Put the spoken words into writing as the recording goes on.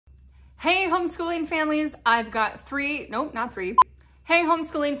Hey homeschooling families, I've got Hey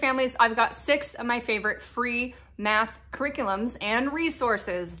homeschooling families, I've got 6 of my favorite free math curriculums and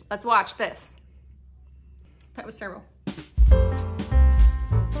resources. Let's watch this. That was terrible.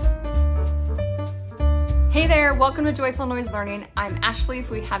 Hey there, welcome to Joyful Noise Learning. I'm Ashley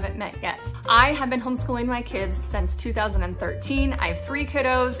if we haven't met yet. I have been homeschooling my kids since 2013. I have 3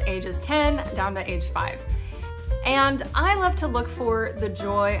 kiddos, ages 10 down to age 5. And I love to look for the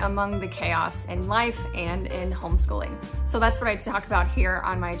joy among the chaos in life and in homeschooling. So that's what I talk about here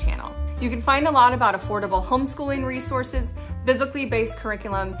on my channel. You can find a lot about affordable homeschooling resources, biblically based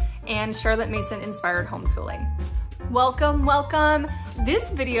curriculum, and Charlotte Mason inspired homeschooling. Welcome, welcome.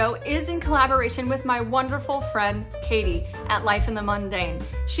 This video is in collaboration with my wonderful friend, Katie at Life in the Mundane.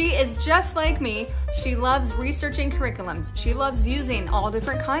 She is just like me. She loves researching curriculums. She loves using all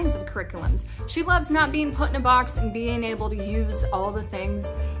different kinds of curriculums. She loves not being put in a box and being able to use all the things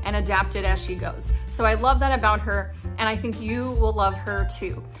and adapt it as she goes. So I love that about her, and I think you will love her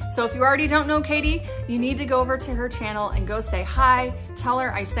too. So if you already don't know Katie, you need to go over to her channel and go say hi, tell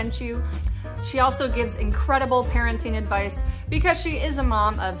her I sent you. She also gives incredible parenting advice because she is a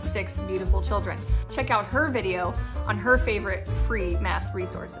mom of 6 beautiful children. Check out her video on her favorite free math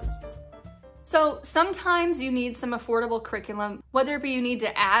resources. So sometimes you need some affordable curriculum, whether it be you need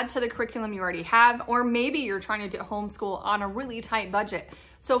to add to the curriculum you already have, or maybe you're trying to do homeschool on a really tight budget.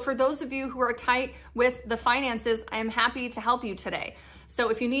 So for those of you who are tight with the finances, I am happy to help you today. So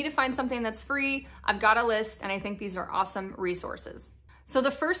if you need to find something that's free, I've got a list and I think these are awesome resources. So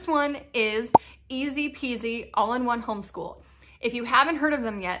the first one is Easy Peasy All-in-One Homeschool. If you haven't heard of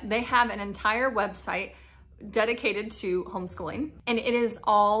them yet, they have an entire website dedicated to homeschooling, and it is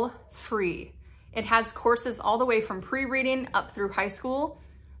all free. It has courses all the way from pre-reading up through high school.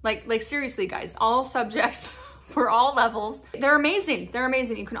 Like seriously guys, all subjects for all levels. They're amazing, they're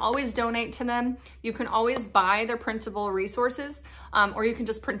amazing. You can always donate to them. You can always buy their printable resources, or you can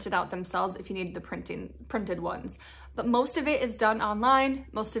just print it out themselves if you need the printed ones. But most of it is done online.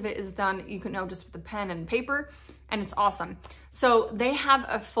 Most of it is done, you can know, just with a pen and paper, and it's awesome. So they have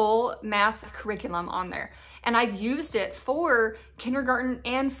a full math curriculum on there. And I've used it for kindergarten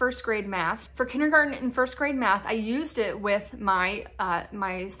and first grade math. For kindergarten and first grade math, I used it with my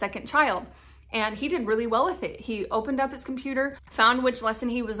second child, and he did really well with it. He opened up his computer, found which lesson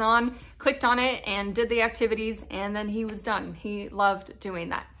he was on, clicked on it, and did the activities, and then he was done. He loved doing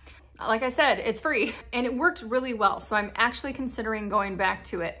that. Like I said, it's free, and it worked really well. So I'm actually considering going back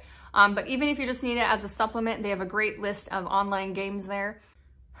to it. But even if you just need it as a supplement, they have a great list of online games there.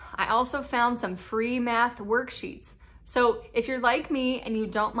 I also found some free math worksheets. So if you're like me and you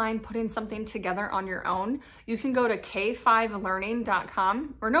don't mind putting something together on your own, you can go to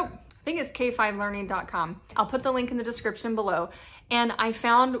k5learning.com, or nope, I think it's k5learning.com. I'll put the link in the description below. And I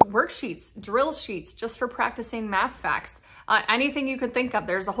found worksheets, drill sheets, just for practicing math facts. Anything you could think of.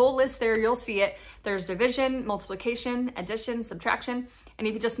 There's a whole list there, you'll see it. There's division, multiplication, addition, subtraction. And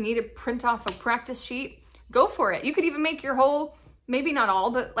if you just need to print off a practice sheet, go for it. You could even make your whole, maybe not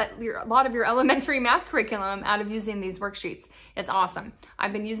all, but a lot of your elementary math curriculum out of using these worksheets. It's awesome.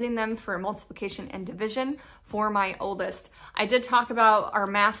 I've been using them for multiplication and division for my oldest. I did talk about our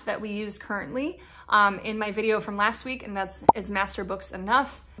math that we use currently in my video from last week, and that's Is Master Books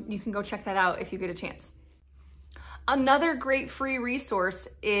Enough? You can go check that out if you get a chance. Another great free resource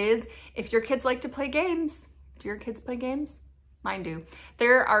is if your kids like to play games. Do your kids play games? Mine do.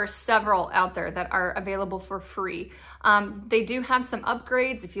 There are several out there that are available for free. They do have some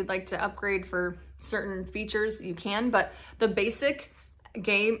upgrades. If you'd like to upgrade for certain features, you can, but the basic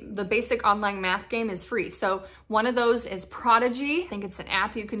online math game is free. So one of those is Prodigy. I think it's an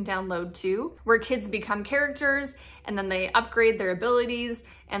app you can download too, where kids become characters and then they upgrade their abilities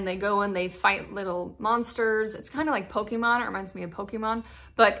and they go and they fight little monsters. It's kind of like Pokemon. It reminds me of Pokemon.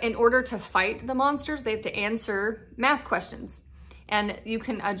 But in order to fight the monsters, they have to answer math questions. And you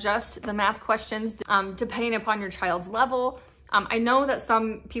can adjust the math questions depending upon your child's level. I know that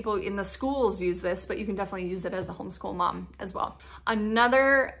some people in the schools use this, but you can definitely use it as a homeschool mom as well.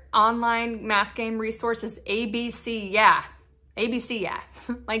 Another online math game resource is ABCYa. ABCYa.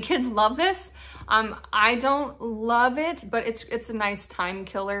 My kids love this. I don't love it, but it's a nice time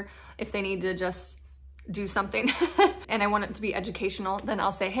killer if they need to just do something and I want it to be educational, then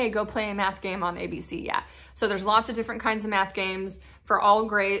I'll say, hey, go play a math game on ABCYa. So there's lots of different kinds of math games for all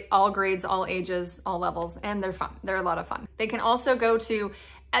grades, all ages, all levels, and they're fun. They're a lot of fun. They can also go to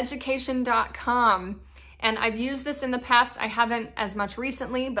Educationcom, and I've used this in the past. I haven't as much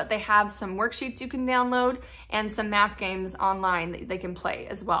recently, but they have some worksheets you can download and some math games online that they can play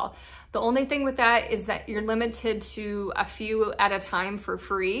as well. The only thing with that is that you're limited to a few at a time for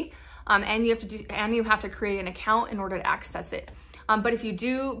free. and you have to create an account in order to access it. But if you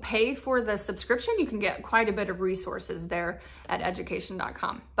do pay for the subscription, you can get quite a bit of resources there at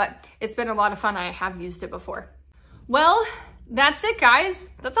Educationcom. But it's been a lot of fun. I have used it before. Well, that's it, guys.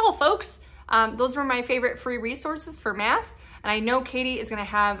 That's all, folks. Those were my favorite free resources for math. And I know Katie is gonna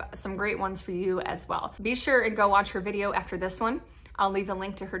have some great ones for you as well. Be sure and go watch her video after this one. I'll leave a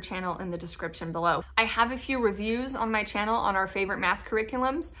link to her channel in the description below. I have a few reviews on my channel on our favorite math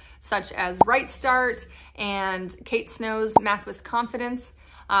curriculums, such as Right Start and Kate Snow's Math with Confidence.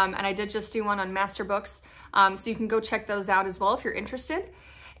 And I did just do one on Master Books. So you can go check those out as well if you're interested.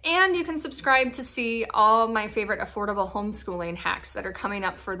 And you can subscribe to see all my favorite affordable homeschooling hacks that are coming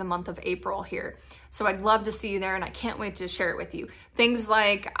up for the month of April here. So I'd love to see you there, and I can't wait to share it with you. Things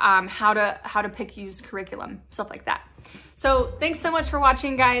like how to pick used curriculum, stuff like that. So thanks so much for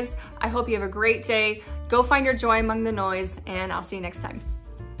watching, guys. I hope you have a great day. Go find your joy among the noise, and I'll see you next time.